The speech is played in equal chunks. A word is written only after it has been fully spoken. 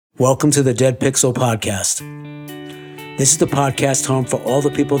Welcome to the Dead Pixel Podcast. This is the podcast home for all the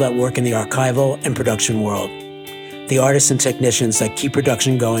people that work in the archival and production world. The artists and technicians that keep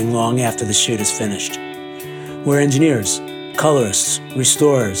production going long after the shoot is finished. We're engineers, colorists,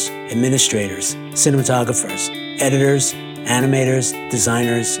 restorers, administrators, cinematographers, editors, animators,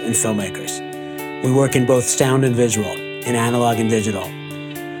 designers, and filmmakers. We work in both sound and visual, in analog and digital.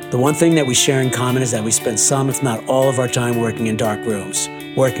 The one thing that we share in common is that we spend some, if not all, of our time working in dark rooms,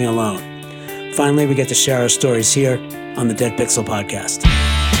 working alone. Finally, we get to share our stories here on the Dead Pixel Podcast.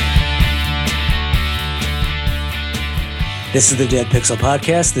 This is the Dead Pixel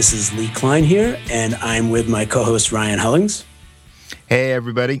Podcast. This is Lee Klein here, and I'm with my co-host Ryan Hullings. Hey,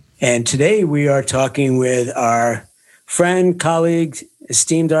 everybody. And today we are talking with our friend, colleague,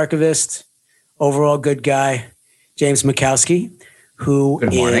 esteemed archivist, overall good guy, James Mockoski, who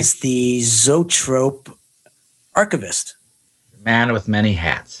is the Zoetrope archivist. Man with many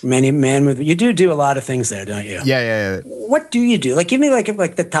hats. You do a lot of things there, don't you? Yeah. What do you do? Like, give me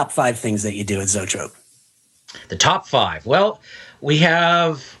like the top 5 things that you do at Zoetrope. The top 5. Well, we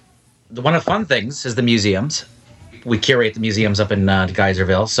have one of the fun things is the museums. We curate the museums up in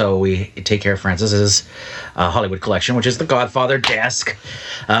Geyserville, so we take care of Francis's Hollywood collection, which is the Godfather desk,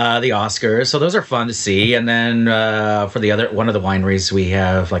 the Oscars. So those are fun to see. And then for one of the wineries, we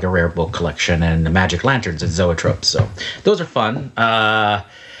have like a rare book collection and the magic lanterns at Zoetrope. So those are fun. All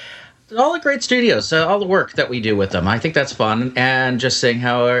the great studios, all the work that we do with them. I think that's fun, and just seeing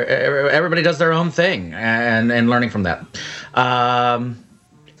how everybody does their own thing and learning from that.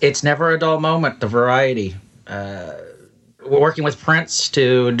 It's never a dull moment. The variety. Working with prints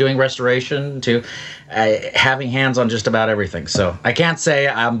to doing restoration to having hands on just about everything. So I can't say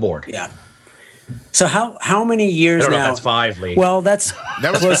I'm bored. Yeah. So how many years I don't now? know if that's 5, Lee. Well, that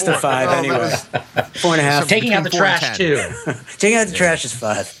was close to 5 anyway. 4.5. Taking out the trash too. Taking out the trash is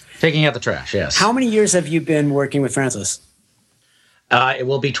 5. Taking out the trash, yes. How many years have you been working with Francis? It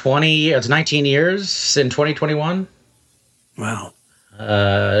will be 19 years in 2021. Wow.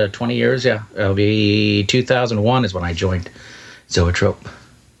 20 years, yeah. It'll be 2001 is when I joined Zoetrope.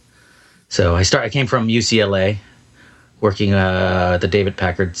 So I came from UCLA, working at the David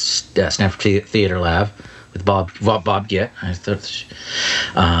Packard Stanford Theater Lab with Bob Gitt. Bob Gitt.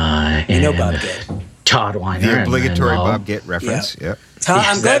 Todd Weiner. The obligatory Bob Gitt reference. Yep. Todd,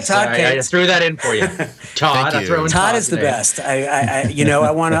 I'm glad Todd came. I threw that in for you. Todd, Thank you. Todd is the best. I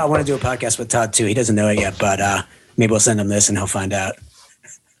want to do a podcast with Todd too. He doesn't know it yet, but maybe we'll send him this and he'll find out.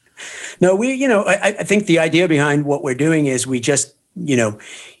 No, I think the idea behind what we're doing is we just,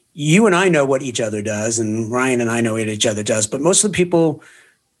 you and I know what each other does, and Ryan and I know what each other does, but most of the people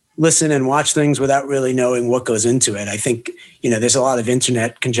listen and watch things without really knowing what goes into it. I think, there's a lot of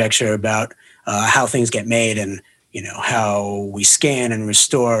internet conjecture about how things get made and, how we scan and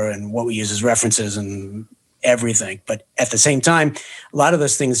restore and what we use as references and everything. But at the same time, a lot of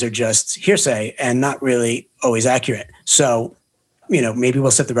those things are just hearsay and not really always accurate. So, maybe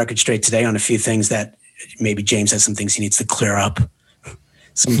we'll set the record straight today on a few things that maybe James has some things he needs to clear up.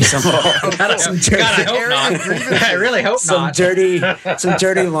 I hope not. I really hope not. Some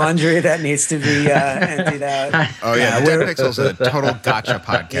dirty laundry that needs to be emptied out. Oh yeah, Dead Pixel's a total gotcha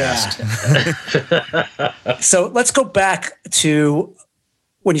podcast. Yeah. So let's go back to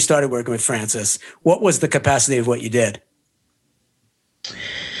when you started working with Francis. What was the capacity of what you did?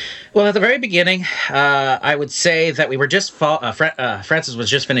 Well, at the very beginning, I would say that we were just Francis was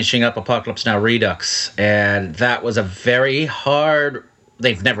just finishing up Apocalypse Now Redux, and that was a very hard.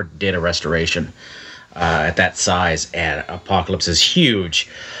 They've never did a restoration at that size, and Apocalypse is huge.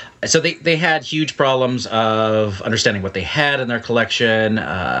 So they had huge problems of understanding what they had in their collection.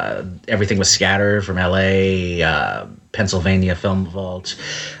 Everything was scattered from LA, Pennsylvania Film Vault,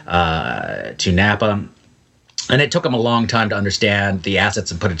 to Napa. And it took them a long time to understand the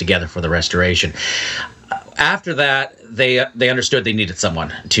assets and put it together for the restoration. After that, they understood they needed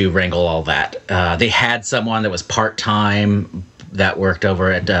someone to wrangle all that. They had someone that was part-time that worked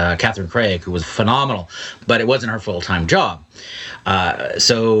over at Catherine Craig, who was phenomenal, but it wasn't her full-time job.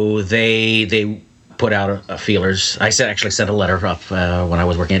 So they put out feelers. I actually sent a letter up when I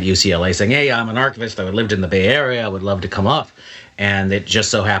was working at UCLA saying, hey, I'm an archivist. I lived in the Bay Area. I would love to come up. And it just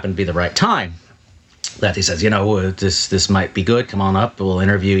so happened to be the right time. That he says, this might be good. Come on up. We'll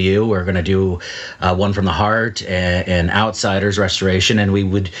interview you. We're going to do One from the Heart and Outsiders restoration, and we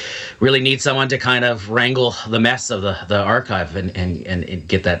would really need someone to kind of wrangle the mess of the archive and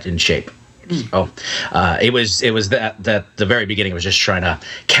get that in shape. So it was that the very beginning was just trying to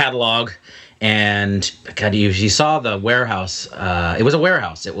catalog, and God, you saw the warehouse. It was a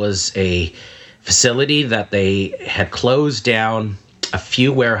warehouse. It was a facility that they had closed down a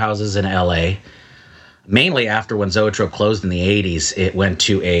few warehouses in LA. Mainly after when Zoetrope closed in the 80s, it went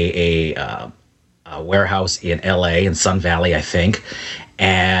to a warehouse in LA, in Sun Valley, I think.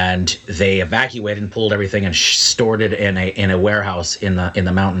 And they evacuated and pulled everything and stored it in a warehouse in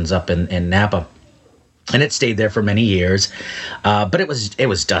the mountains up in Napa. And it stayed there for many years, but it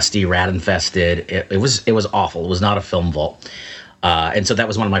was dusty, rat infested. It was awful. It was not a film vault, and so that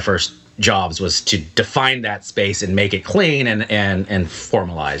was one of my first jobs, was to define that space and make it clean and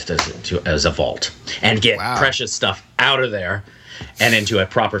formalized as a vault, and get precious stuff out of there and into a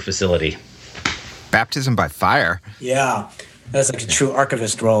proper facility. Baptism by fire. Yeah, that's like a true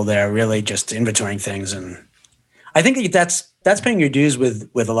archivist role there. Really, just inventorying things, and I think that's paying your dues with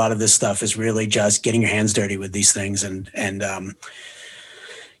a lot of this stuff, is really just getting your hands dirty with these things, and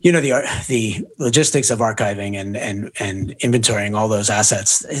the logistics of archiving and inventorying all those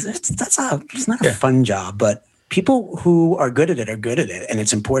assets. It's not a fun job, but people who are good at it are good at it, and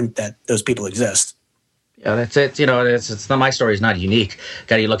it's important that those people exist. Yeah, that's it. It's not, my story is not unique.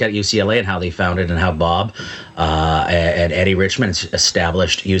 Got to look at UCLA and how they founded, and how Bob and Eddie Richmond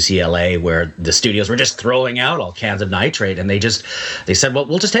established UCLA, where the studios were just throwing out all cans of nitrate, and they said, well,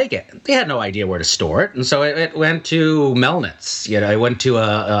 we'll just take it. They had no idea where to store it, and so it went to Melnitz. It went to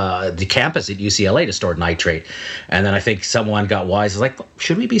the campus at UCLA to store nitrate, and then I think someone got wise. It's like,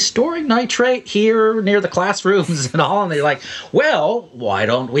 should we be storing nitrate here near the classrooms and all? And they're like, well, why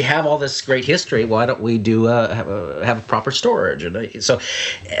don't we have all this great history? Why don't we have a proper storage? And so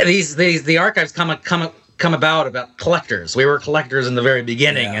the archives come about collectors. We were collectors in the very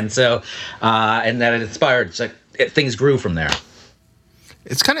beginning, and so and that it inspired. It's like things grew from there.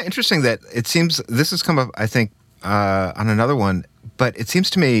 It's kind of interesting that it seems this has come up, I think, on another one, but it seems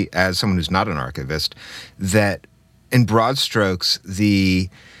to me, as someone who's not an archivist, that in broad strokes, the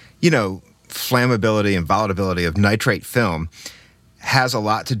flammability and volatility of nitrate film has a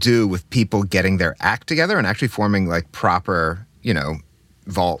lot to do with people getting their act together and actually forming like proper,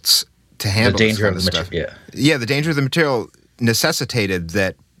 vaults to handle the danger of the stuff. Material. Yeah, the danger of the material necessitated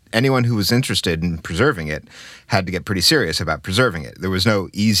that anyone who was interested in preserving it had to get pretty serious about preserving it. There was no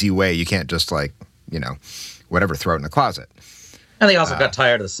easy way. You can't just whatever, throw it in a closet. And they also got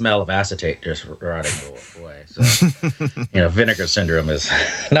tired of the smell of acetate just rotting away. So, vinegar syndrome is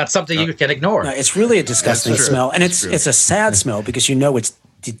not something you can ignore. No, it's really a disgusting smell, and it's a sad smell because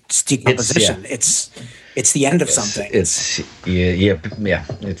it's decomposition. It's the end of something. It's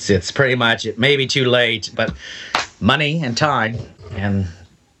pretty much, it may be too late, but money and time and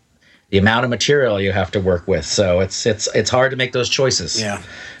the amount of material you have to work with. So it's hard to make those choices. Yeah.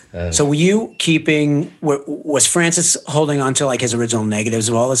 So were you was Francis holding on to like his original negatives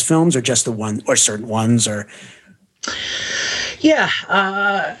of all his films, or just the one, or certain ones, or? Yeah.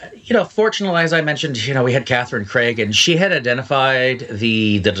 Fortunately, as I mentioned, we had Catherine Craig, and she had identified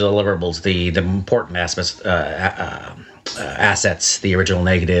the deliverables, the important assets, the original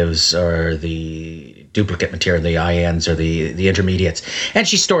negatives, or the duplicate material, the INs or the intermediates, and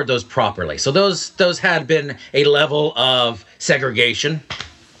she stored those properly. So those had been a level of segregation.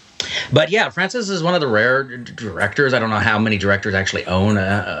 But yeah, Francis is one of the rare directors. I don't know how many directors actually own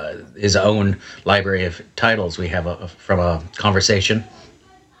his own library of titles. We have from a Conversation,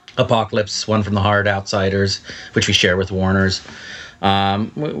 Apocalypse, one from the Hard Outsiders, which we share with Warner's.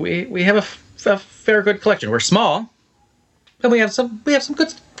 We have a fair good collection. We're small, but we have some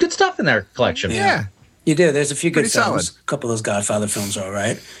good stuff in their collection. Yeah. You do. There's a few good films. Solid. A couple of those Godfather films are all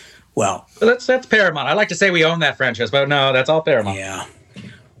right. Well, that's Paramount. I like to say we own that franchise, but no, that's all Paramount. Yeah.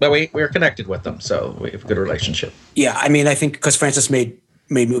 But we're connected with them, so we have a good relationship. Yeah, I mean, I think because Francis made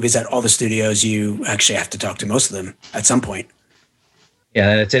movies at all the studios, you actually have to talk to most of them at some point.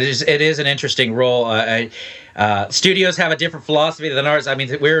 Yeah, it is an interesting role. Studios have a different philosophy than ours. I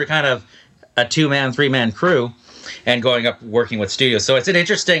mean, we're kind of a 2-man, 3-man crew, and going up working with studios. So it's an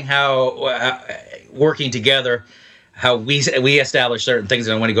interesting how working together, how we establish certain things,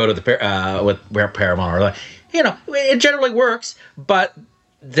 and when you go to the with Paramount, or it generally works, but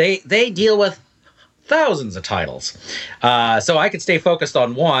they deal with thousands of titles, so I could stay focused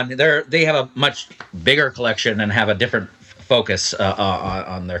on one. They have a much bigger collection and have a different focus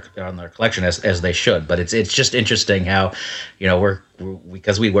on their collection as they should. But it's just interesting how we're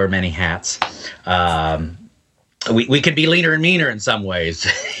because we wear many hats. We could be leaner and meaner in some ways.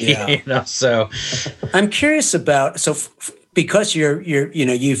 Yeah. So I'm curious about because you're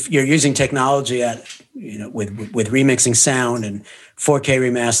using technology at with remixing sound and 4K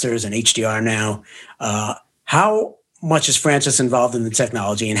remasters and HDR now. How much is Francis involved in the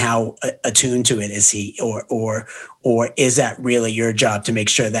technology, and how attuned to it is he, or is that really your job to make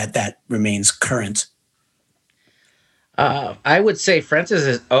sure that remains current? I would say Francis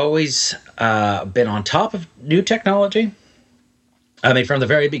has always been on top of new technology. I mean, from the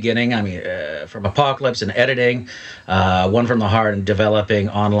very beginning, from Apocalypse and editing, One from the Heart and developing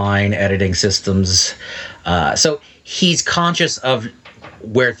online editing systems. So he's conscious of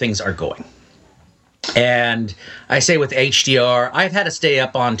where things are going. And I say with HDR, I've had to stay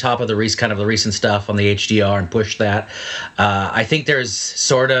up on top of the recent stuff on the HDR and push that. I think there's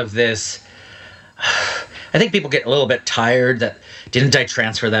sort of this... I think people get a little bit tired that, didn't I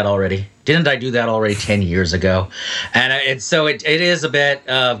transfer that already? Didn't I do that already 10 years ago? And so it is a bit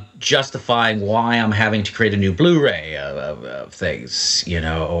of justifying why I'm having to create a new Blu-ray of things,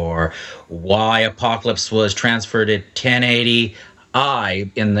 or why Apocalypse was transferred at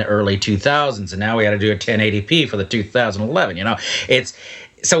 1080i in the early 2000s, and now we had to do a 1080p for the 2011,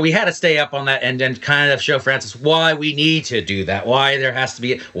 So we had to stay up on that and then kind of show Francis why we need to do that, why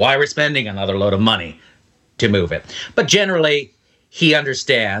we're spending another load of money to move it. But generally, he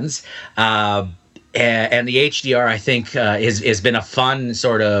understands, and the HDR, I think, has been a fun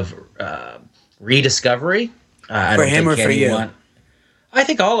sort of rediscovery. For him or for you? I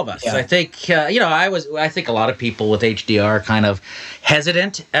think all of us. Yeah. I think I think a lot of people with HDR are kind of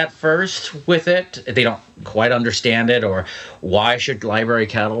hesitant at first with it. They don't quite understand it, or why should library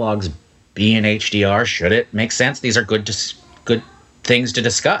catalogs be in HDR? Should it make sense? These are good things to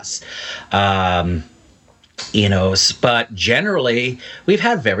discuss. But generally we've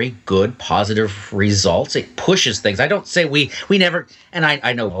had very good positive results. It pushes things. I don't say we never, and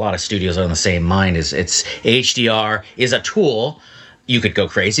I know a lot of studios are on the same mind, it's HDR is a tool. You could go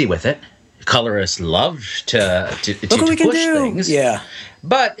crazy with it. Colorists love to push things. Yeah.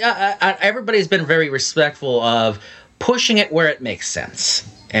 But everybody's been very respectful of pushing it where it makes sense.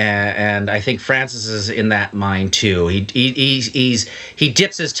 And I think Francis is in that mind too. He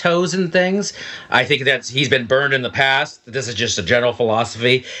dips his toes in things. I think he's been burned in the past. This is just a general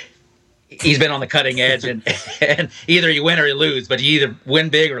philosophy. He's been on the cutting edge, and either you win or you lose, but you either win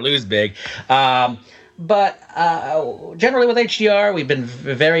big or lose big. But generally with HDR, we've been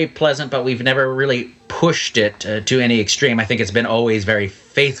very pleasant, but we've never really pushed it to any extreme. I think it's been always very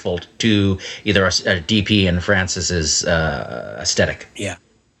faithful to either a DP and Francis's aesthetic. Yeah.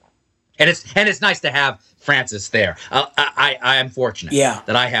 And it's nice to have Francis there. I am fortunate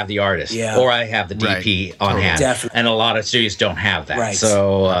that I have the artist or I have the DP on hand. Definitely. And a lot of studios don't have that. Right.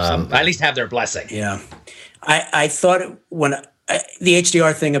 So at least have their blessing. Yeah. I thought when the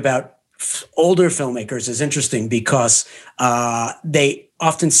HDR thing about older filmmakers is interesting because they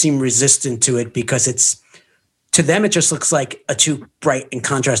often seem resistant to it because to them it just looks like a too bright and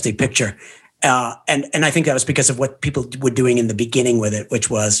contrasting picture. And I think that was because of what people were doing in the beginning with it, which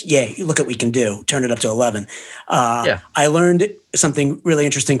was, look what we can do, turn it up to 11. I learned something really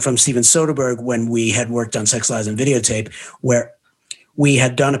interesting from Steven Soderbergh when we had worked on Sex, Lies, and Videotape, where we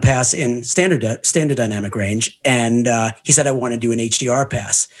had done a pass in standard dynamic range. And he said, I want to do an HDR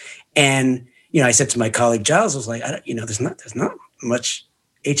pass. And, I said to my colleague Giles, I was like, there's not much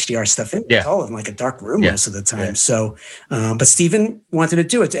HDR stuff in it. It's all in like a dark room most of the time. Yeah. So, but Steven wanted to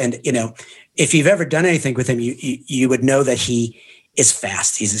do it. And, if you've ever done anything with him, you would know that he is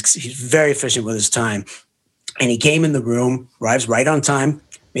fast. He's very efficient with his time. And he came in the room, arrives right on time,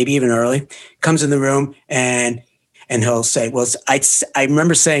 maybe even early, comes in the room and he'll say, well, I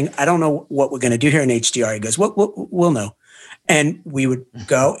remember saying, I don't know what we're going to do here in HDR. He goes, we'll know. And we would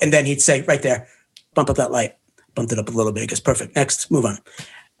go, and then he'd say, right there, bump up that light, bumped it up a little bit. He goes, perfect. Next, move on.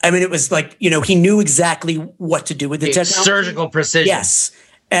 I mean, it was like, he knew exactly what to do with the technology. Surgical precision. Yes.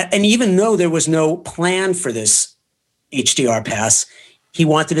 And even though there was no plan for this HDR pass, he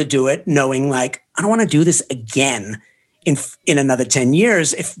wanted to do it knowing like, I don't want to do this again in another 10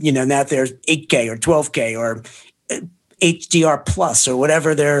 years. If, now there's 8K or 12K or HDR plus or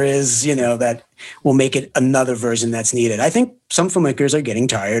whatever there is, that will make it another version that's needed. I think some filmmakers are getting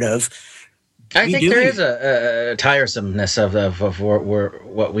tired of. I think there is a tiresomeness of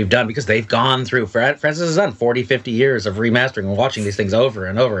what we've done because they've gone through, Francis has done 40, 50 years of remastering and watching these things over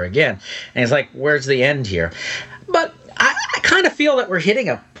and over again. And it's like, where's the end here? But I kind of feel that we're hitting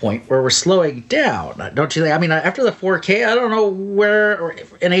a point where we're slowing down, don't you think? I mean, after the 4K, I don't know where, or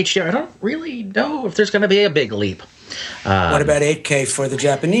in HDR, I don't really know if there's going to be a big leap. What about 8K for the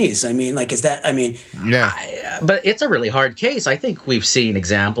Japanese? I mean, like, is that, I mean... Yeah. But it's a really hard case. I think we've seen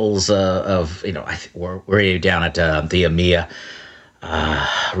examples of, we're down at the EMEA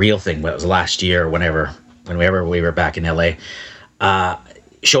Real thing, what was last year, whenever we were back in LA,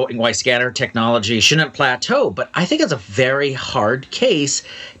 showing why scanner technology shouldn't plateau. But I think it's a very hard case,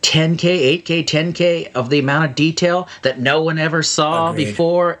 10K, 8K, 10K of the amount of detail that no one ever saw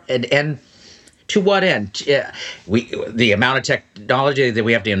before. And To what end? The amount of technology that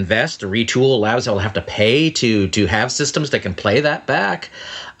we have to invest to retool labs that will have to pay to have systems that can play that back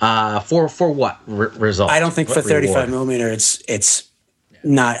for what result? I don't think for 35 millimeter it's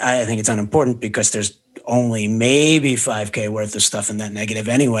not. I think it's unimportant because there's only maybe 5K worth of stuff in that negative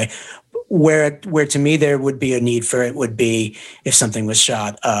anyway. Where to me there would be a need for it would be if something was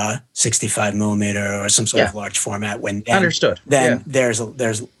shot 65 millimeter or some sort of large format. Understood. Then there's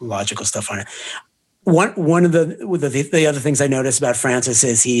logical stuff on it. One of the other things I noticed about Francis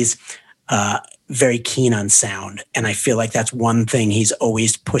is he's very keen on sound, and I feel like that's one thing he's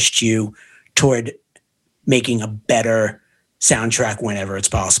always pushed you toward making a better soundtrack whenever it's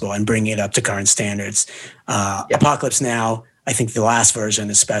possible and bringing it up to current standards. Apocalypse Now, I think the last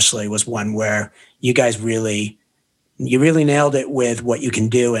version especially was one where you guys really nailed it with what you can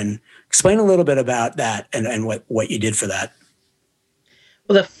do, and explain a little bit about that and what you did for that.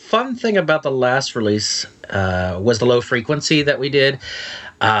 Well, the fun thing about the last release was the low frequency that we did.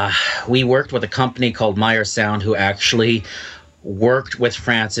 We worked with a company called Meyer Sound who actually worked with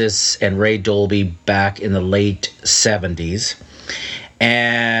Francis and Ray Dolby back in the late 70s.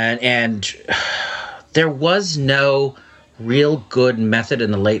 And there was no real good method in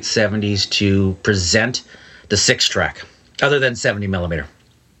the late 70s to present the 6-track other than 70 millimeter.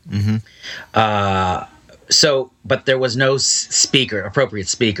 Mm-hmm. But there was no appropriate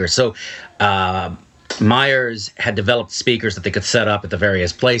speaker. So Myers had developed speakers that they could set up at the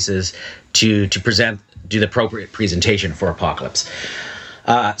various places to do the appropriate presentation for Apocalypse.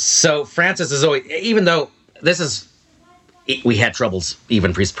 So Francis is always, even though we had troubles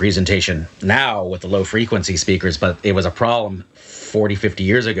even presentation now with the low frequency speakers, but it was a problem 40, 50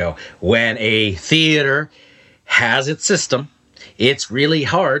 years ago. When a theater has its system, it's really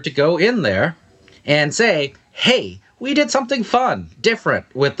hard to go in there and say, hey, we did something fun, different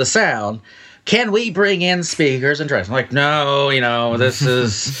with the sound. Can we bring in speakers and try? I'm like, no, this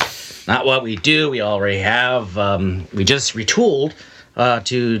is not what we do. We already have, we just retooled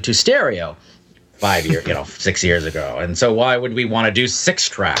to stereo 6 years ago. And so why would we want to do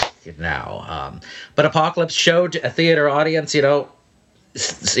 6-track now? But Apocalypse showed a theater audience, 70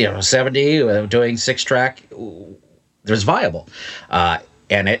 doing 6-track was viable.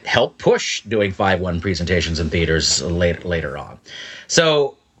 And it helped push doing 5.1 presentations in theaters later on.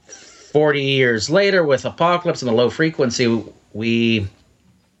 So 40 years later with Apocalypse and the low frequency,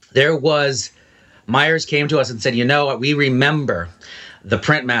 Myers came to us and said, we remember the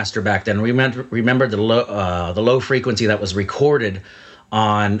Printmaster back then. We remember the low frequency that was recorded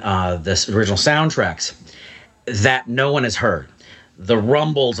on this original soundtracks that no one has heard. The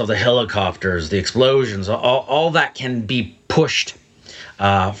rumbles of the helicopters, the explosions, all that can be pushed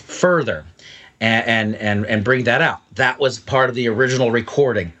further and bring that out. That was part of the original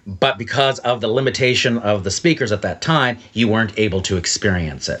recording, but because of the limitation of the speakers at that time, you weren't able to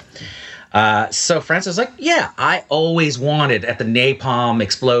experience it. So Francis was like, I always wanted at the napalm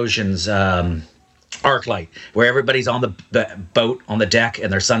explosions arc-light, where everybody's on the boat on the deck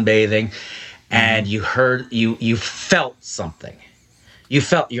and they're sunbathing, and you felt something. You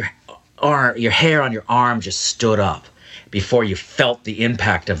felt your hair on your arm just stood up before you felt the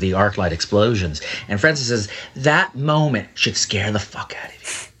impact of the arc-light explosions. And Francis says, that moment should scare the fuck out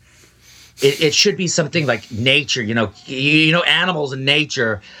of you. It should be something like nature, animals in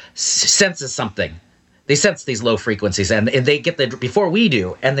nature senses something. They sense these low frequencies, and they get before we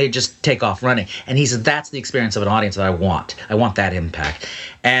do, and they just take off running. And he said, that's the experience of an audience that I want. I want that impact.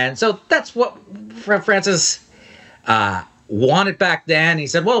 And so that's what Francis wanted back then. He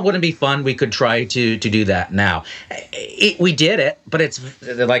said, well, wouldn't it be fun? We could try to do that now. We did it, but it's,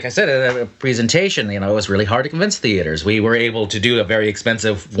 like I said, a presentation, it was really hard to convince theaters. We were able to do a very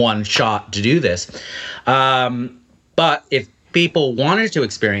expensive one shot to do this. But if people wanted to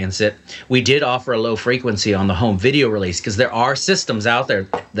experience it, we did offer a low frequency on the home video release, because there are systems out there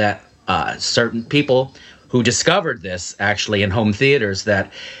that certain people who discovered this actually in home theaters,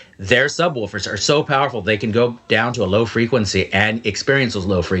 that their subwoofers are so powerful they can go down to a low frequency and experience those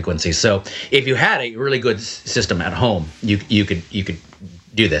low frequencies. So if you had a really good system at home, you could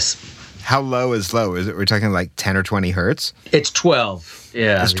do this. How low is low? We're talking like 10 or 20 hertz? It's 12.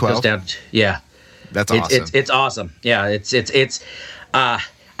 Yeah, it's 12. It goes down. Yeah, that's awesome. It's awesome. Yeah, it's. I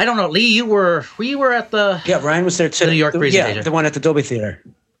don't know, Lee. You were at the Ryan was there too. The New York presentation. Yeah, the one at the Dolby Theater.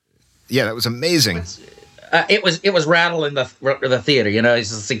 Yeah, that was amazing. It was rattling the theater, it's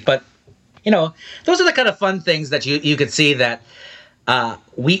just like, but those are the kind of fun things that you could see that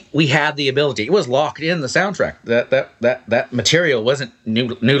we had the ability. It was locked in the soundtrack. That material wasn't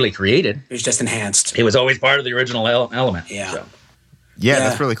newly created. It was just enhanced. It was always part of the original element. Yeah. So. Yeah,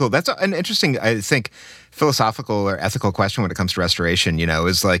 that's really cool. That's an interesting, I think, philosophical or ethical question when it comes to restoration,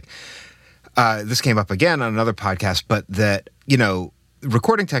 is like, this came up again on another podcast, but that,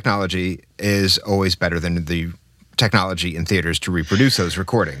 recording technology is always better than the technology in theaters to reproduce those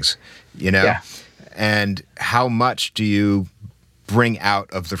recordings, Yeah. And how much do you bring out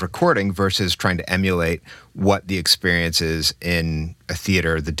of the recording versus trying to emulate what the experience is in a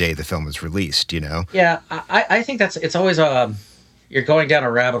theater the day the film is released, Yeah, I think it's always you're going down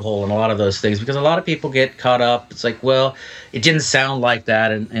a rabbit hole in a lot of those things because a lot of people get caught up. It's like, well, it didn't sound like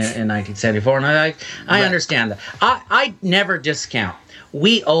that in 1974, and I understand that. I never discount.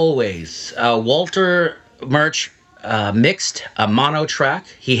 We always Walter Murch mixed a mono track.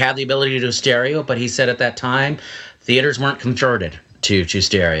 He had the ability to do stereo, but he said at that time theaters weren't converted to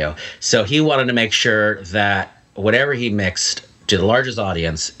stereo. So he wanted to make sure that whatever he mixed to the largest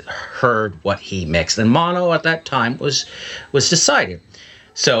audience heard what he mixed. And mono at that time was decided.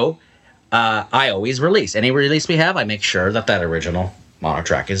 So I always release. Any release we have, I make sure that original mono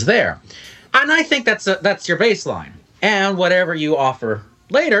track is there. And I think that's your baseline. And whatever you offer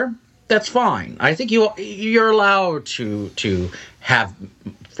later, that's fine. I think you're allowed to have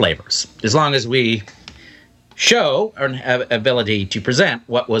flavors as long as we show or have ability to present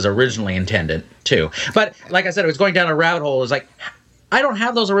what was originally intended to. But like I said, it was going down a rabbit hole. It was like, I don't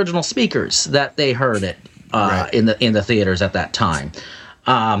have those original speakers that they heard it Right. in the theaters at that time.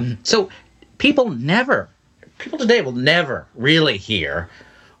 So people today will never really hear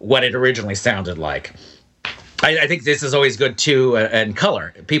what it originally sounded like. I think this is always good too, and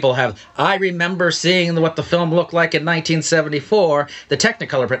color. People I remember seeing what the film looked like in 1974, the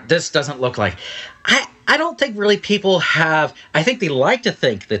Technicolor print. This doesn't look like. I don't think really people have, I think they like to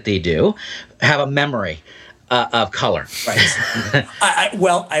think that they do, have a memory of color. Right.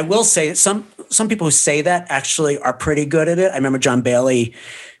 I will say some people who say that actually are pretty good at it. I remember John Bailey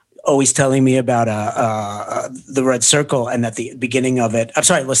always telling me about the Red Circle, and that the beginning of it, I'm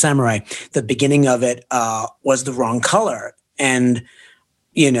sorry, La Samurai, the beginning of it was the wrong color. And,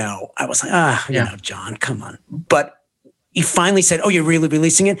 I was like, John, come on. But he finally said, oh, you're really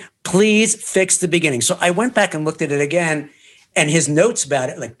releasing it? Please fix the beginning. So I went back and looked at it again, and his notes about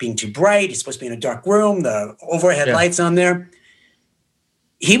it, like being too bright, he's supposed to be in a dark room, the overhead lights on there.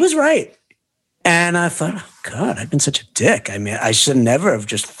 He was right. And I thought, oh, God, I've been such a dick. I mean, I should never have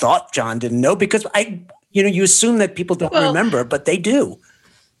just thought John didn't know, because you assume that people don't remember, but they do.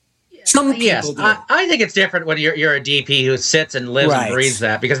 Some people do. I think it's different when you're a DP who sits and lives and breathes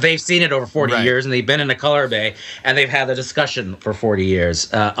that, because they've seen it over 40 years, and they've been in a color bay, and they've had the discussion for 40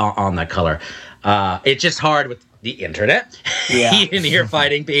 years on that color. It's just hard with the internet. Yeah. You're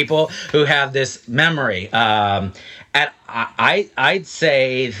fighting people who have this memory. And I'd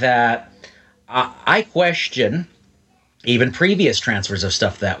say that I question even previous transfers of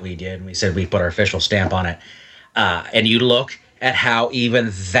stuff that we did. We said we put our official stamp on it. And you look at how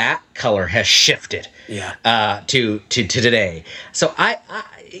even that color has shifted to today. So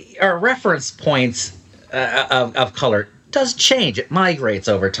our reference points of color does change. It migrates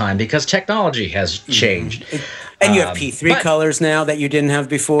over time because technology has changed. And you have P3 colors now that you didn't have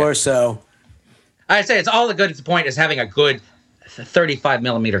before. So I'd say it's all the good. The point is having a good 35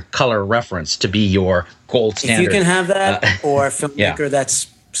 millimeter color reference to be your gold standard. If you can have that, or a filmmaker that's,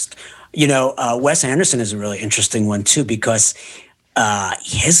 Wes Anderson is a really interesting one too, because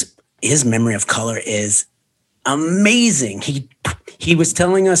his memory of color is amazing. He was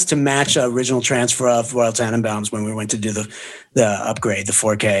telling us to match an original transfer of Royal Tannenbaums when we went to do the upgrade, the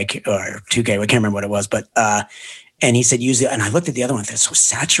 4K or 2K. I can't remember what it was, but and he said use it. And I looked at the other one. It's so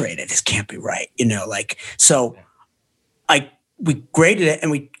saturated. This can't be right. So we graded it and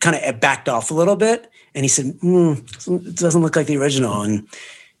we kind of backed off a little bit. And he said, it doesn't look like the original. And,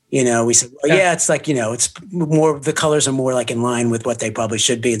 we said, well, it's like, it's more, the colors are more like in line with what they probably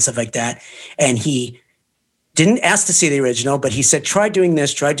should be and stuff like that. And he didn't ask to see the original, but he said, try doing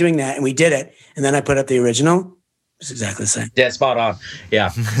this, try doing that. And we did it. And then I put up the original. It's exactly the same. Yeah, spot on. Yeah.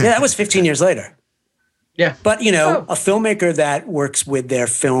 Yeah, that was 15 years later. Yeah. But, a filmmaker that works with their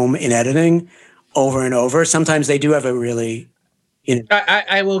film in editing over and over, sometimes they do have a really,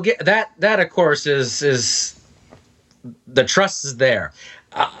 I will get that. That of course is the trust is there.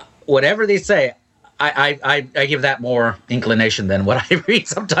 Whatever they say, I give that more inclination than what I read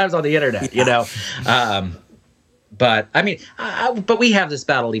sometimes on the internet. But I mean, but we have this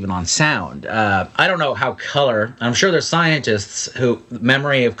battle even on sound. I don't know how color. I'm sure there's scientists who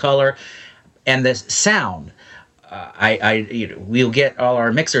memory of color and this sound. We'll get all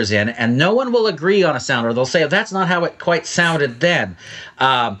our mixers in, and no one will agree on a sound, or they'll say that's not how it quite sounded then.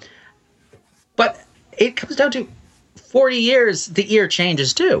 But it comes down to 40 years, the ear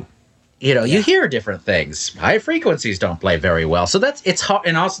changes too. You hear different things. High frequencies don't play very well. So it's hard,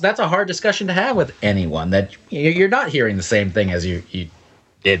 and also that's a hard discussion to have with anyone, that you're not hearing the same thing as you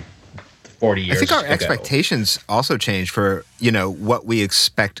did 40 years ago. I think our expectations also change for, what we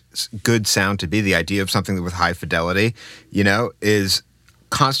expect good sound to be. The idea of something with high fidelity, is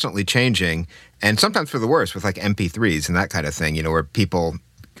constantly changing, and sometimes for the worse with like MP3s and that kind of thing, where people...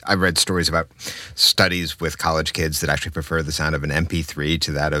 I've read stories about studies with college kids that actually prefer the sound of an MP3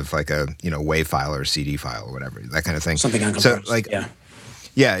 to that of like a, WAV file or a CD file or whatever, that kind of thing. Something uncompressed.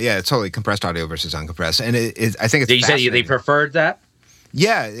 Yeah, it's totally compressed audio versus uncompressed. And I think it's Did you say they preferred that?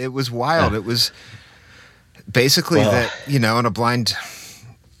 Yeah, it was wild. It was basically that, in a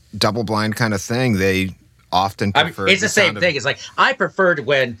double-blind kind of thing, they often preferred it's the same thing. It's like, I preferred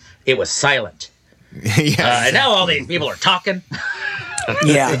when it was silent. And now all these people are talking.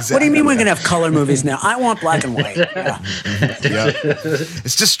 Yeah. Exactly. What do you mean we're going to have color movies now? I want black and white. Yeah.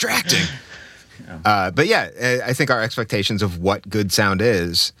 It's distracting. But I think our expectations of what good sound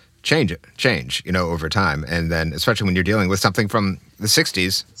is change, over time. And then especially when you're dealing with something from the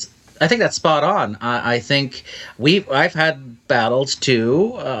 60s. I think that's spot on. I think I've had battles too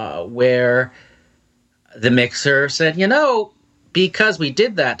where the mixer said, because we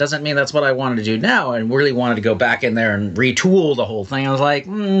did that doesn't mean that's what I wanted to do now, and really wanted to go back in there and retool the whole thing. I was like,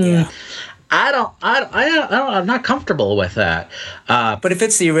 I'm not comfortable with that. But if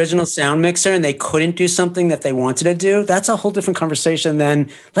it's the original sound mixer and they couldn't do something that they wanted to do, that's a whole different conversation than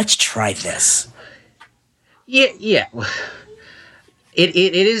let's try this. Yeah. It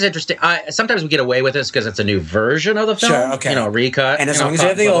is interesting. Sometimes we get away with this because it's a new version of the film. Sure, okay. Recut. And as long as you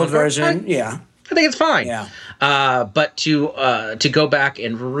have the old version, I think it's fine. Yeah. But to go back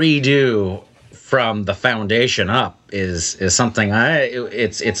and redo from the foundation up is something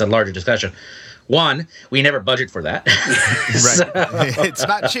it's a larger discussion. One, we never budget for that. Right. It's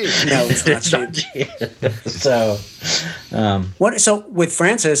not cheap. No, it's not cheap. So with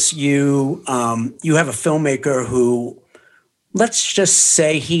Francis, you have a filmmaker who, let's just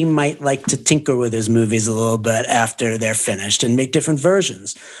say, he might like to tinker with his movies a little bit after they're finished and make different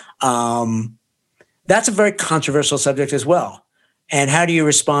versions. That's a very controversial subject as well. And how do you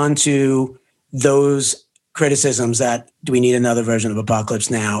respond to those criticisms that do we need another version of Apocalypse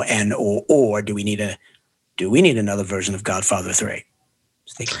Now, and or do we need another version of Godfather 3?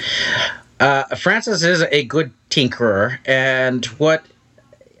 Francis is a good tinkerer, and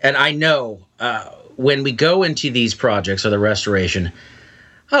I know when we go into these projects or the restoration,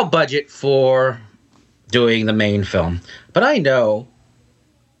 I'll budget for doing the main film, but I know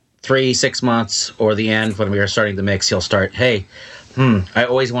 3-6 months or the end when we are starting the mix, he'll start, hey, I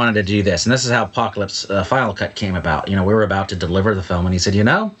always wanted to do this. And this is how Apocalypse Final Cut came about. We were about to deliver the film, and he said,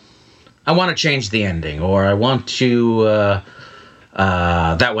 I want to change the ending, or I want to,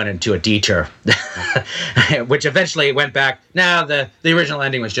 that went into a detour, which eventually went back. Now the original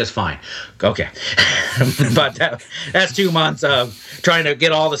ending was just fine. Okay. But that's 2 months of trying to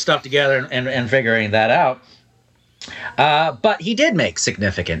get all the stuff together and figuring that out. But he did make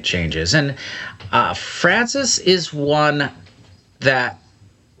significant changes, and Francis is one that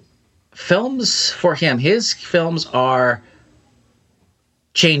films for him, his films are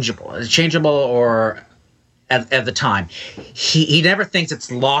changeable or at the time. He never thinks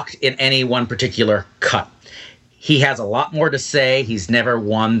it's locked in any one particular cut. He has a lot more to say. He's never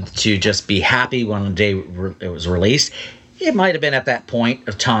one to just be happy when the day it was released. It might have been at that point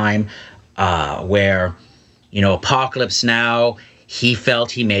of time where, Apocalypse Now, he felt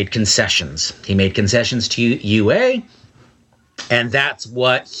he made concessions. He made concessions to UA, and that's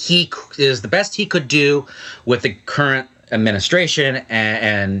what is the best he could do with the current administration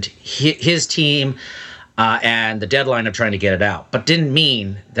and his team and the deadline of trying to get it out. But didn't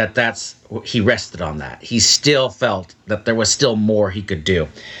mean that he rested on that. He still felt that there was still more he could do.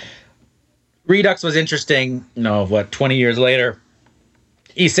 Redux was interesting, 20 years later.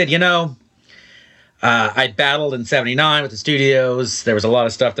 He said, I battled in 79 with the studios. There was a lot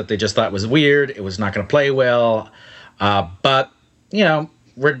of stuff that they just thought was weird. It was not going to play well. But,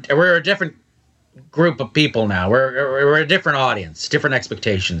 we're a different group of people now. We're a different audience, different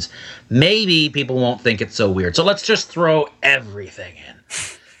expectations. Maybe people won't think it's so weird. So let's just throw everything in.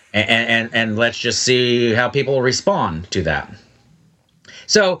 And let's just see how people respond to that.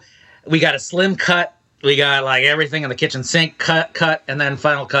 So we got a slim cut. We got like everything in the kitchen sink cut, and then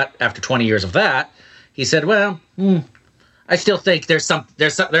final cut after 20 years of that. He said, well, I still think there's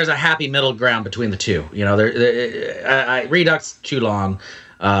a happy middle ground between the two. Redux too long.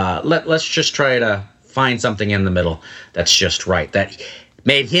 Let's just try to find something in the middle that's just right. That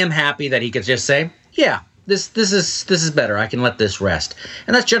made him happy that he could just say, yeah, this is better. I can let this rest.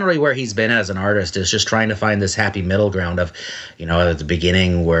 And that's generally where he's been as an artist, is just trying to find this happy middle ground of, at the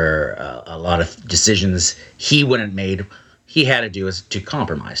beginning where a lot of decisions he wouldn't made, he had to do is to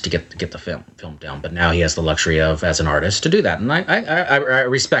compromise to get the film down. But now he has the luxury of, as an artist, to do that, and I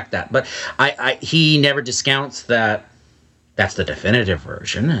respect that. But he never discounts that. That's the definitive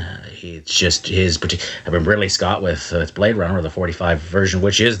version. It's just his particular. I mean, Ridley Scott with Blade Runner, the 45 version,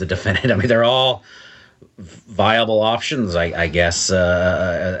 which is the definitive. I mean, they're all viable options, I guess.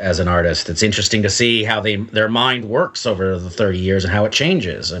 As an artist, it's interesting to see how their mind works over the 30 years and how it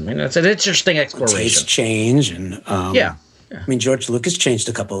changes. I mean, it's an interesting exploration. Tastes change, and yeah. I mean, George Lucas changed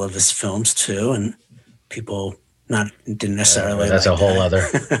a couple of his films too, and people didn't necessarily. That's like a whole other.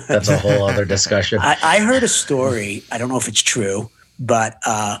 That's a whole other discussion. I heard a story. I don't know if it's true, but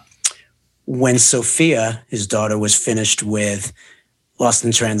when Sophia, his daughter, was finished with Lost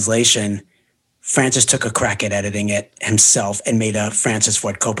in Translation, Francis took a crack at editing it himself and made a Francis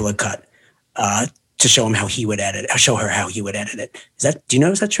Ford Coppola cut to show him how he would edit it. Show her how he would edit it. Do you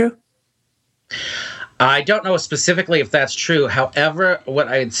know? Is that true? I don't know specifically if that's true. However, what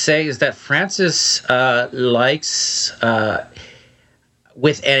I'd say is that Francis likes,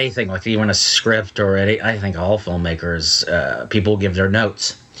 with anything, like even a script or I think all filmmakers, people give their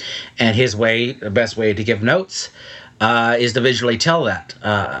notes. And the best way to give notes is to visually tell that.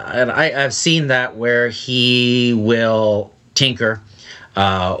 And I've seen that where he will tinker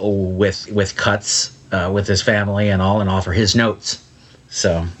with cuts with his family and all, and offer his notes.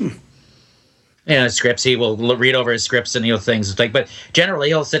 So... scripts, he will read over his scripts and things like, but generally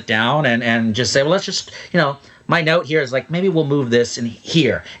he'll sit down and just say, well, let's just, my note here is like, maybe we'll move this in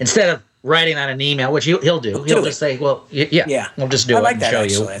here instead of writing that in an email, which he'll do. He'll just say, well, yeah, we'll just do it and show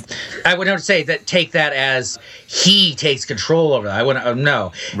you. I would not say that, take that as he takes control over that. I wouldn't,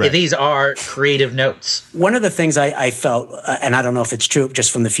 no. Right. These are creative notes. One of the things I felt, and I don't know if it's true,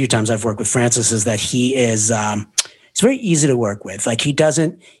 just from the few times I've worked with Francis, is that he is, he's very easy to work with. Like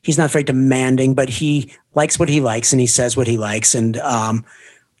he's not very demanding, but he likes what he likes and he says what he likes. And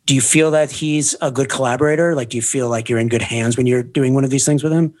do you feel that he's a good collaborator? Like, do you feel like you're in good hands when you're doing one of these things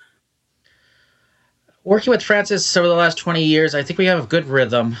with him? Working with Francis over the last 20 years, I think we have a good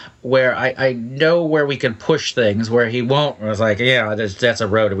rhythm where I know where we can push things, where he won't. I was like, that's a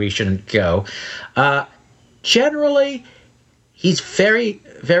road we shouldn't go. Generally, he's very,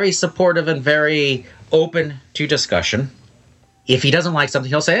 very supportive and very open to discussion. If he doesn't like something,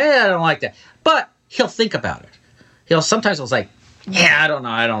 he'll say, I don't like that. But he'll think about it. Sometimes he'll say, I don't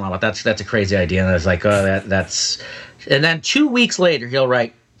know. That's a crazy idea. And it's like, that's... And then 2 weeks later, he'll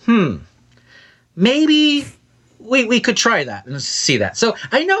write, maybe we could try that and see that. So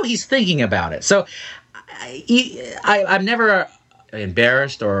I know he's thinking about it. So I'm never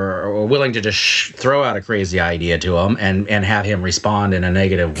embarrassed or willing to just throw out a crazy idea to him and have him respond in a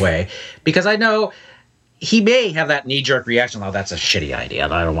negative way, because I know he may have that knee-jerk reaction, that's a shitty idea,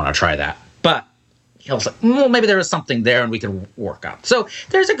 I don't want to try that. But he'll say, well, maybe there is something there and we can work on. So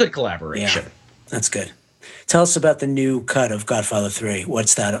there's a good collaboration. Yeah, that's good. Tell us about the new cut of Godfather 3.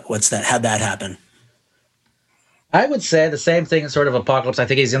 What's that? How'd that happen? I would say the same thing as sort of Apocalypse. I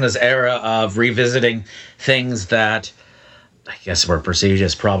think he's in this era of revisiting things that I guess were perceived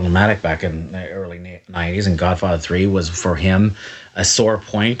as problematic back in the early 90s, and Godfather 3 was for him a sore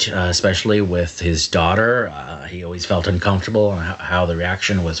point, especially with his daughter. He always felt uncomfortable on how the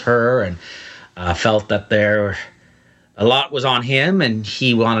reaction was her, and felt that a lot was on him, and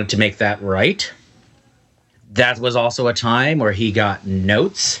he wanted to make that right. That was also a time where he got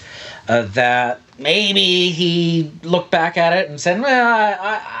notes that maybe he looked back at it and said, well,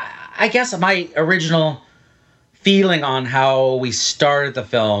 I guess my original feeling on how we started the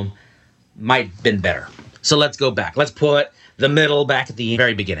film might have been better. So let's go back. Let's put the middle back at the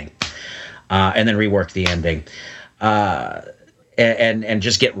very beginning, and then rework the ending, and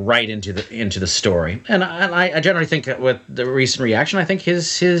just get right into the story. And I generally think with the recent reaction, I think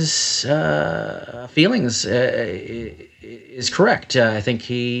his feelings is correct. I think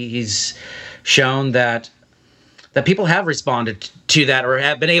he's shown that people have responded to that, or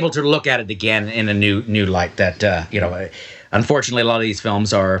have been able to look at it again in a new light. That unfortunately, a lot of these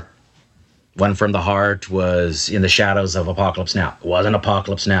films are. One from the Heart was in the shadows of Apocalypse Now. It wasn't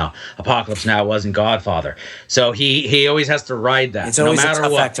Apocalypse Now. Apocalypse Now wasn't Godfather. So he always has to ride that. It's always no matter a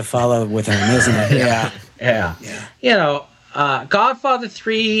tough act to follow with him, isn't it? Yeah. Godfather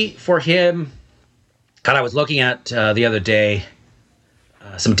 3 for him. God, I was looking at the other day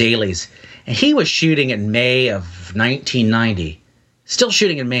some dailies, and he was shooting in May of 1990. Still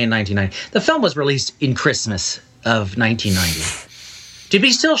shooting in May of 1990. The film was released in Christmas of 1990. To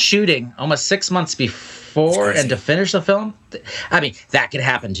be still shooting almost 6 months for and to finish the film. I mean, that could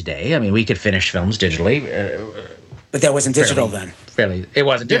happen today. I mean, we could finish films digitally. But that wasn't digital then. It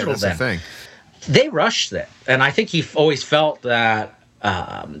wasn't digital that's then. The thing. They rushed it, and I think he always felt that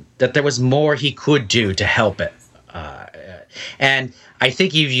that there was more he could do to help it. And I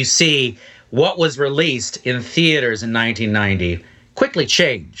think if you see what was released in theaters in 1990, quickly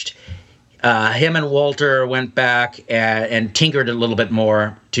changed. Him and Walter went back and tinkered a little bit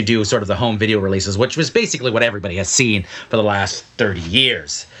more to do sort of the home video releases, which was basically what everybody has seen for the last 30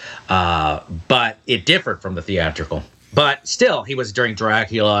 years. But it differed from the theatrical. But still, he was during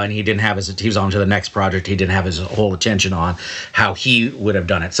Dracula, and he was on to the next project. He didn't have his whole attention on how he would have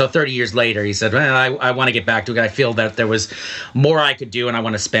done it. So 30 years later, he said, well, I want to get back to it. I feel that there was more I could do, and I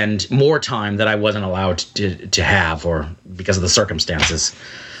want to spend more time that I wasn't allowed to have, or because of the circumstances.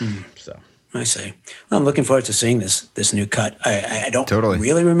 So I see. Well, I'm looking forward to seeing this new cut. I don't Totally.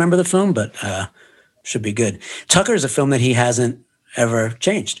 really remember the film, but should be good. Tucker is a film that he hasn't ever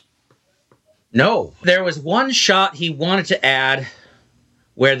changed. no, there was one shot he wanted to add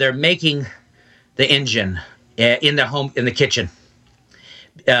where they're making the engine in the kitchen.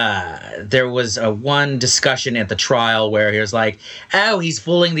 There was one discussion at the trial where he was like, "Oh, he's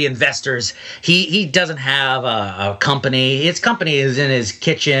fooling the investors. He doesn't have a company. His company is in his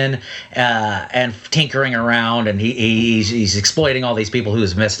kitchen and tinkering around, and he's exploiting all these people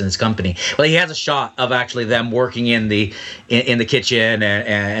who's invested in his company." Well, he has a shot of actually them working in the kitchen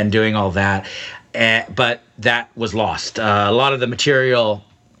and doing all that, but that was lost. A lot of the material.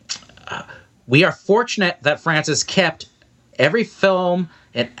 We are fortunate that Francis kept every film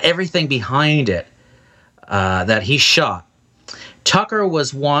and everything behind it that he shot. Tucker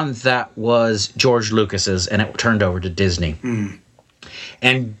was one that was George Lucas's, and it turned over to Disney.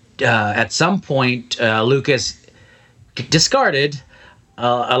 And at some point, Lucas discarded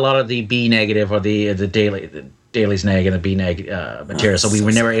a lot of the B negative or the Dailies neg and the B neg material, so we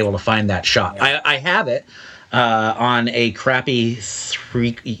were never able to find that shot. Yeah. I have it on a crappy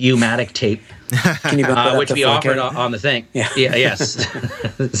 3U-matic tape. Can you which we 4K? offered on the thing. Yeah yes.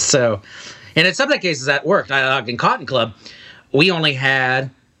 So, and in some of the cases that worked. In Cotton Club, we only had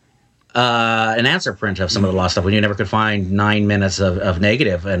an answer print of some of the lost stuff. We never could find 9 minutes of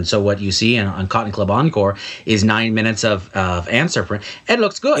negative, and so what you see on Cotton Club Encore is 9 minutes of answer print. It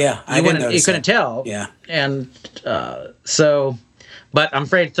looks good. Yeah, you couldn't tell. Yeah, and so. But I'm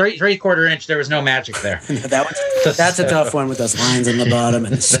afraid 3/4 inch, there was no magic there. That's a tough one with those lines on the bottom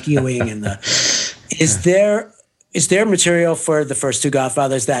and the skewing and the. Is there material for the first two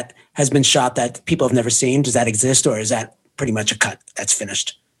Godfathers that has been shot that people have never seen? Does that exist, or is that pretty much a cut that's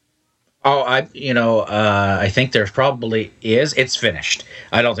finished? Oh, I think there probably is. It's finished.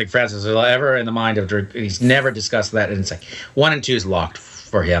 I don't think Francis will ever, in the mind of, he's never discussed that. And it's like 1 and 2 is locked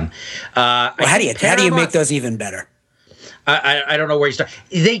for him. Well, how do you make those even better? I don't know where you start.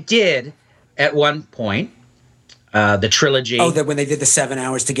 They did at one point the trilogy. Oh, when they did the 7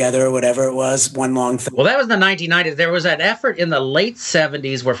 hours together or whatever it was, one long thing. Well, that was in the 1990s. There was an effort in the late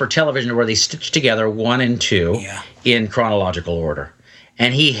 70s for television where they stitched together 1 and 2 in chronological order.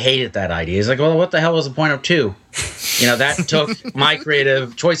 And he hated that idea. He's like, well, what the hell was the point of 2? That took my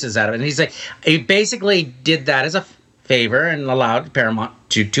creative choices out of it. And he's like, he basically did that as a favor and allowed Paramount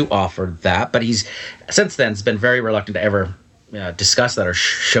to offer that, but he's since then has been very reluctant to ever discuss that or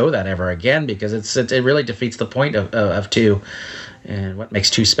show that ever again, because it really defeats the point of 2 and what makes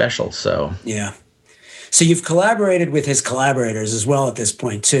 2 special. So yeah. So you've collaborated with his collaborators as well at this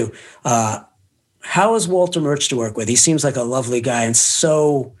point too. How is Walter Murch to work with? He seems like a lovely guy and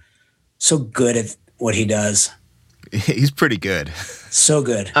so good at what he does. He's pretty good. So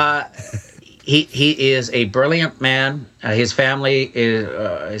good. He is a brilliant man. His family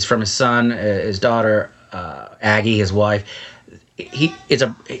is from his son, his daughter, Aggie, his wife. It's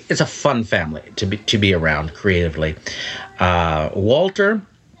a fun family to be around creatively. Walter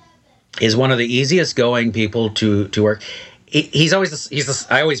is one of the easiest going people to work. I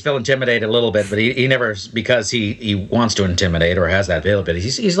always feel intimidated a little bit, but he never, because he wants to intimidate or has that availability.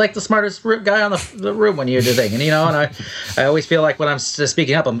 He's like the smartest guy on the room when you do things, and I always feel like when I'm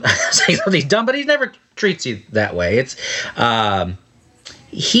speaking up, I'm saying something dumb, but he never treats you that way. It's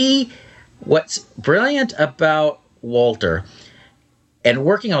what's brilliant about Walter, and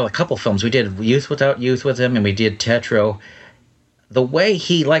working on a couple films, we did Youth Without Youth with him, and we did Tetro. The way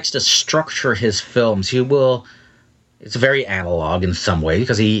he likes to structure his films, it's very analog in some way,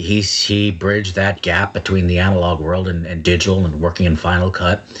 because he bridged that gap between the analog world and digital, and working in Final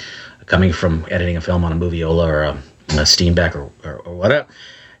Cut, coming from editing a film on a Moviola or a Steenbeck or whatever.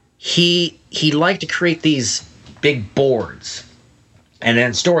 He liked to create these big boards and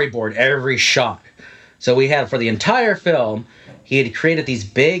then storyboard every shot. So we had, for the entire film, he had created these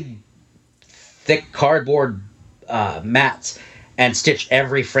big, thick cardboard mats and stitched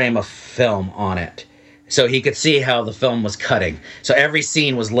every frame of film on it, so he could see how the film was cutting. So every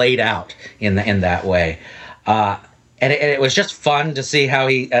scene was laid out in that way. And it was just fun to see how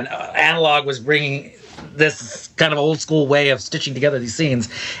Analog was bringing this kind of old school way of stitching together these scenes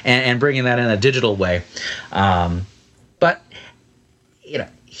and bringing that in a digital way. But,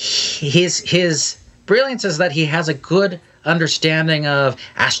 his brilliance is that he has a good understanding of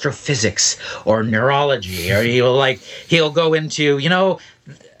astrophysics or neurology, or he'll go into,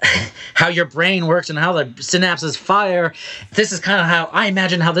 how your brain works and how the synapses fire. This is kind of how I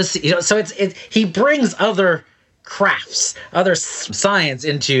imagine how this, so he brings other crafts, other science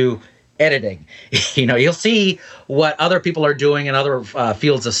into editing. You'll see what other people are doing in other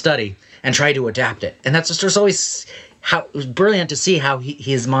fields of study and try to adapt it. And that's just always brilliant to see how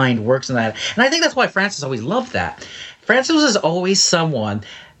his mind works in that. And I think that's why Francis always loved that. Francis was always someone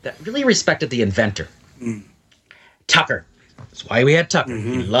that really respected the inventor. Tucker. That's why we had Tucker.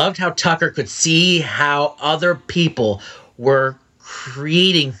 Mm-hmm. He loved how Tucker could see how other people were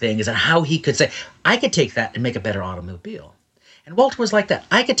creating things and how he could say, I could take that and make a better automobile. And Walter was like that.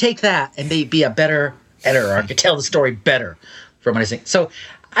 I could take that and be a better editor. I could tell the story better from what I think. So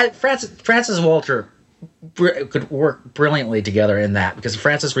Francis and Walter could work brilliantly together in that, because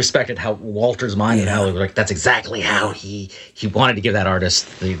Francis respected how Walter's mind and how that's exactly how he wanted to give that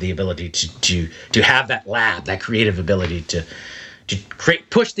artist the ability to have that lab, that creative ability to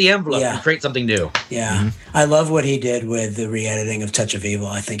push the envelope and create something new. Yeah. Mm-hmm. I love what he did with the re-editing of Touch of Evil.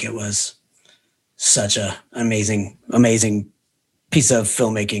 I think it was such an amazing piece of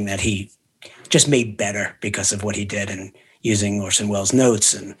filmmaking that he just made better because of what he did and using Orson Welles'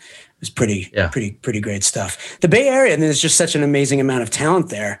 notes, and it was pretty great stuff. The Bay Area, and there's just such an amazing amount of talent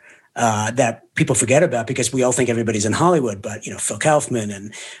there that people forget about, because we all think everybody's in Hollywood, but Phil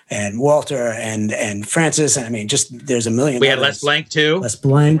Kaufman and Walter and Francis, and I mean, just there's a million. We had Les Blank too. Les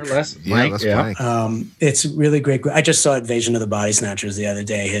Blank. Les Blank. It's really great. I just saw Invasion of the Body Snatchers the other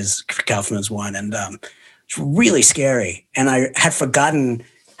day, his Kaufman's one, and it's really scary. And I had forgotten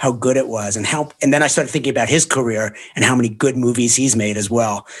how good it was, and then I started thinking about his career and how many good movies he's made as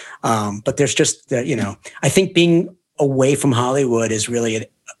well. But there's just I think being away from Hollywood is really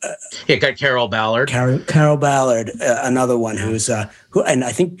got Carol Ballard. Carol Ballard, another one who's who, and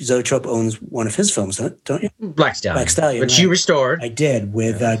I think Zoetrope owns one of his films, don't you? Black Stallion, which right? You restored. I did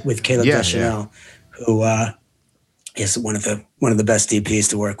with Caleb Deschanel, who is one of the best DPs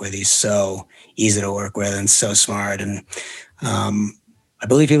to work with. He's so easy to work with and so smart, and I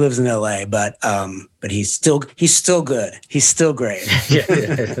believe he lives in LA, but he's still good. He's still great.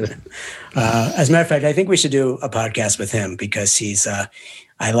 As a matter of fact, I think we should do a podcast with him, because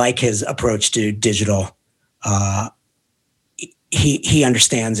I like his approach to digital. He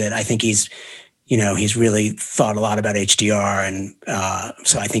understands it. I think he's really thought a lot about HDR, and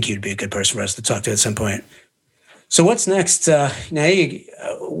so I think he would be a good person for us to talk to at some point. So what's next?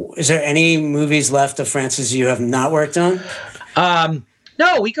 Is there any movies left of Francis you have not worked on?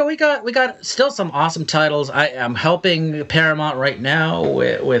 No, we got still some awesome titles. I'm helping Paramount right now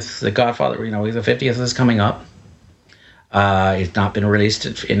with The Godfather. The 50th is coming up. It's not been released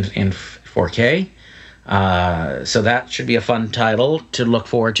in 4K. So that should be a fun title to look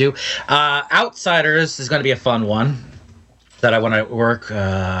forward to. Outsiders is going to be a fun one that I want to work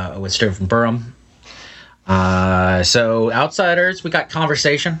with Stuart from Burham. So Outsiders, we got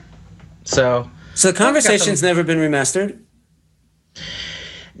Conversation. So Conversation's never been remastered?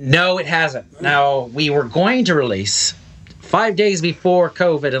 No, it hasn't. Now, we were going to release 5 days before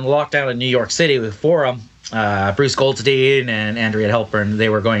COVID and lockdown in New York City with Forum. Bruce Goldstein and Adrian Halpern,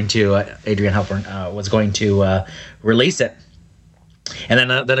 Adrian Halpern was going to release it. And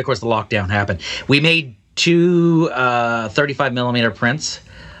then, of course, the lockdown happened. We made two 35mm prints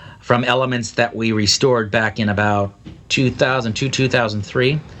from elements that we restored back in about 2002,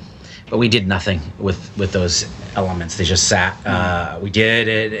 2003. But we did nothing with those elements. They just sat. We did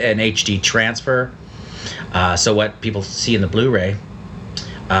an HD transfer. So what people see in the Blu-ray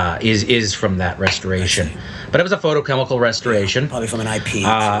is from that restoration. But it was a photochemical restoration. Probably from an IP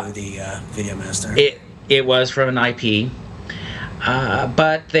to the Video Master. It was from an IP.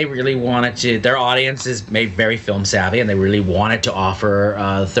 But they really wanted to, their audience is very film savvy, and they really wanted to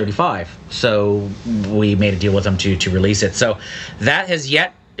offer 35. So we made a deal with them to release it. So that has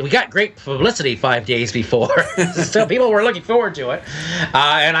yet. We got great publicity 5 days before, so people were looking forward to it.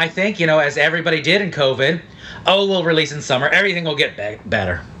 And I think, as everybody did in COVID, we'll release in summer. Everything will get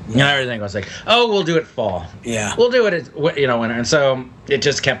better. And everything was like, oh, we'll do it fall. Yeah. We'll do it, winter. And so it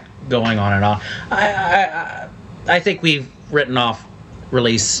just kept going on and on. I think we've written off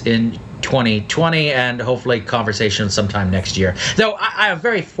release in 2020 and hopefully conversation sometime next year. Though I am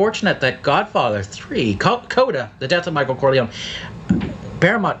very fortunate that Godfather 3, Coda, The Death of Michael Corleone,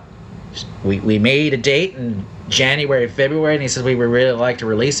 Paramount, we made a date in January, February, and he said we would really like to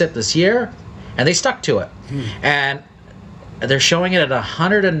release it this year, and they stuck to it. And they're showing it at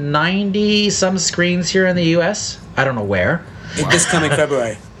 190 some screens here in the U.S. I don't know where. This coming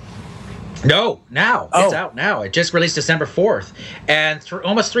February. No, now. It's out now. It just released December 4th. And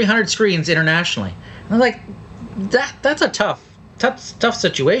almost 300 screens internationally. And I'm like, that's a tough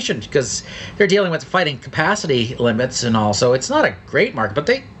situation because they're dealing with fighting capacity limits and all. So it's not a great market, but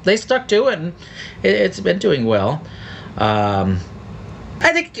they stuck to it, and it's been doing well.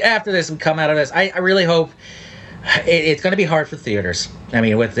 I think after this, we come out of this, I really hope it's going to be hard for theaters. I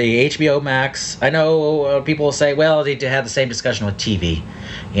mean, with the HBO Max, I know people will say, well, they had the same discussion with TV,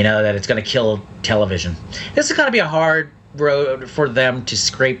 that it's going to kill television. This is going to be a hard road for them to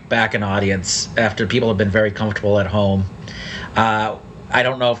scrape back an audience after people have been very comfortable at home. I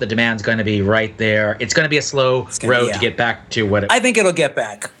don't know if the demand's going to be right there. It's going to be a slow road to get back to what it... I think it'll get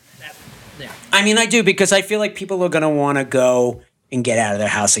back. Yeah. I mean, I do, because I feel like people are going to want to go and get out of their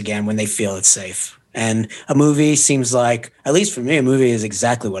house again when they feel it's safe. And a movie seems like, at least for me, a movie is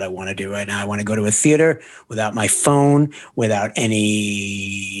exactly what I want to do right now. I want to go to a theater without my phone, without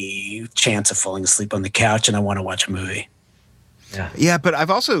any chance of falling asleep on the couch, and I want to watch a movie. Yeah, but I've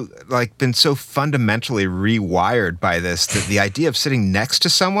also been so fundamentally rewired by this that the idea of sitting next to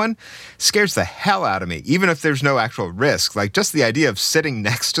someone scares the hell out of me, even if there's no actual risk. Just the idea of sitting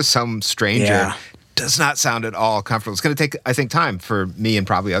next to some stranger does not sound at all comfortable. It's going to take, I think, time for me and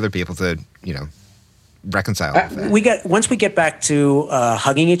probably other people to, reconcile with that. Once we get back to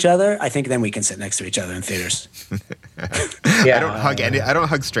hugging each other, I think then we can sit next to each other in theaters. I don't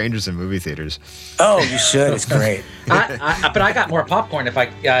hug strangers in movie theaters. Oh, you should. It's great. But I got more popcorn if I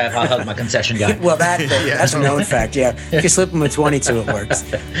hug my concession guy. Well, that's a known fact. Yeah, if you slip them a 22, it works.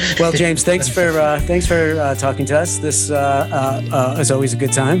 Well, James, thanks for talking to us. This is always a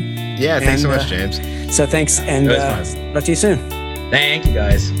good time. Yeah, thanks so much, James. So thanks, and talk to you soon. Thank you,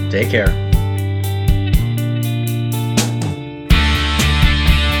 guys. Take care.